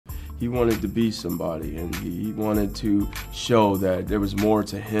He wanted to be somebody, and he wanted to show that there was more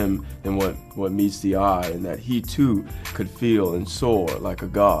to him than what meets the eye, and that he too could feel and soar like a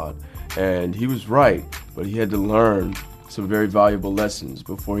god. And he was right, but he had to learn some very valuable lessons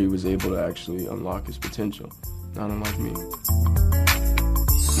before he was able to actually unlock his potential. Not unlike me.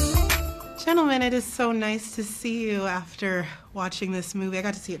 Gentlemen, it is so nice to see you after watching this movie. I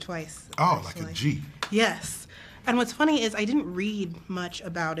got to see it twice. Oh, actually. like a G. Yes. And what's funny is I didn't read much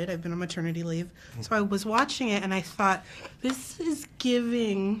about it. I've been on maternity leave. So I was watching it and I thought, this is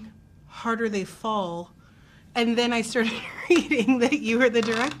giving Harder They Fall. And then I started reading that you were the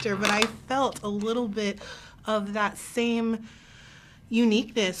director, but I felt a little bit of that same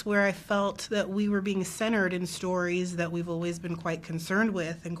uniqueness where I felt that we were being centered in stories that we've always been quite concerned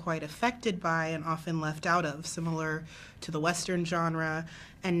with and quite affected by and often left out of, similar to the Western genre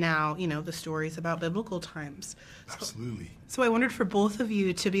and now, you know, the stories about biblical times. Absolutely. So I wondered for both of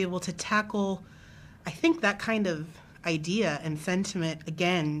you to be able to tackle, I think, that kind of idea and sentiment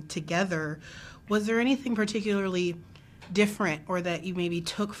again together. Was there anything particularly different or that you maybe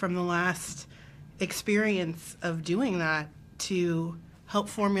took from the last experience of doing that to help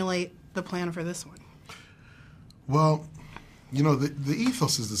formulate the plan for this one? Well, you know, the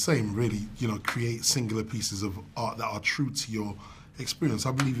ethos is the same, really. You know, create singular pieces of art that are true to your experience.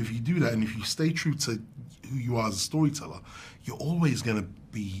 I believe if you do that and if you stay true to who you are as a storyteller, you're always going to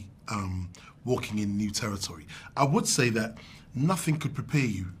be walking in new territory. I would say that nothing could prepare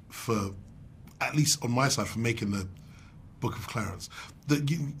you for, at least on my side, for making the Book of Clarence. The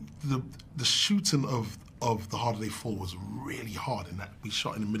shooting of The Harder They Fall was really hard in that we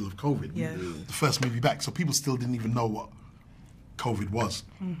shot in the middle of COVID. Yes. The first movie back, so people still didn't even know what COVID was.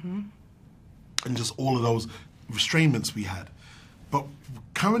 Mm-hmm. And just all of those restraints we had. But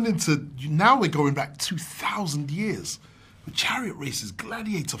coming into, now we're going back 2,000 years with chariot races,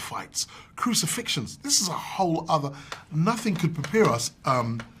 gladiator fights, crucifixions. This is a whole other, nothing could prepare us.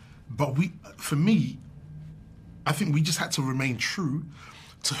 But for me, I think we just had to remain true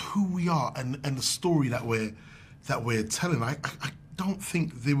to who we are and the story that we're telling. I don't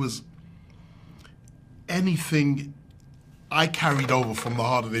think there was anything I carried over from The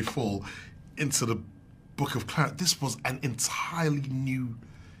Harder They Fall into the Book of Clarence. This was an entirely new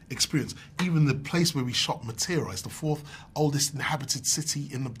experience. Even the place where we shot Matera, it's the 4th oldest inhabited city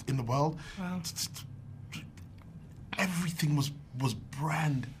in the world. Wow. Everything was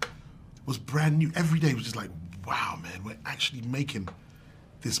brand new. Every day was just like, wow, man, we're actually making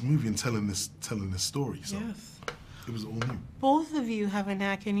this movie and telling this story. So Yes. it was all new. Both of you have a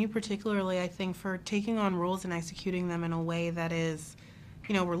knack, and you particularly, I think, for taking on roles and executing them in a way that is,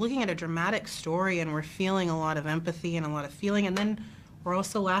 you know, we're looking at a dramatic story and we're feeling a lot of empathy and a lot of feeling, and then we're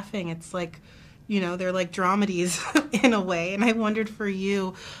also laughing. It's like, you know, they're like dramedies in a way. And I wondered for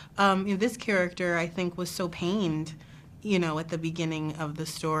you, this character, I think, was so pained, you know, at the beginning of the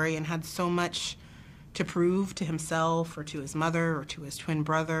story and had so much to prove to himself or to his mother or to his twin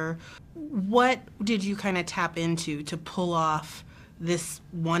brother. What did you kind of tap into to pull off this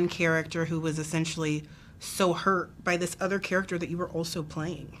one character who was essentially so hurt by this other character that you were also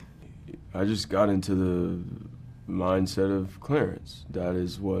playing? I just got into the mindset of Clarence. That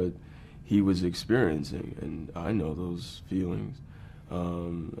is what he was experiencing, and I know those feelings.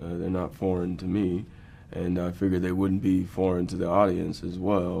 They're not foreign to me, and I figured they wouldn't be foreign to the audience as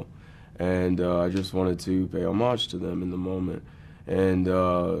well. And I just wanted to pay homage to them in the moment, and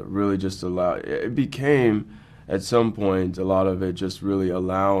really just allow. It became, at some point, a lot of it just really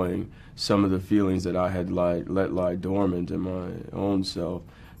allowing some of the feelings that I had let lie dormant in my own self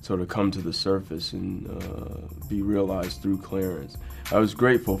sort of come to the surface and be realized through Clarence. I was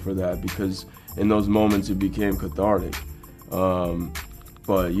grateful for that because in those moments it became cathartic.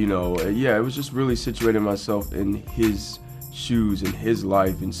 But, you know, yeah, it was just really situating myself in his shoes, in his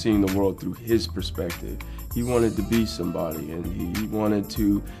life, and seeing the world through his perspective. He wanted to be somebody, and he wanted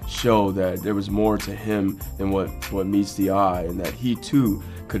to show that there was more to him than what meets the eye, and that he too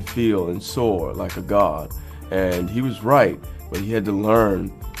could feel and soar like a god. And he was right, but he had to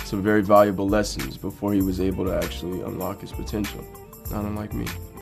learn some very valuable lessons before he was able to actually unlock his potential. Not unlike me.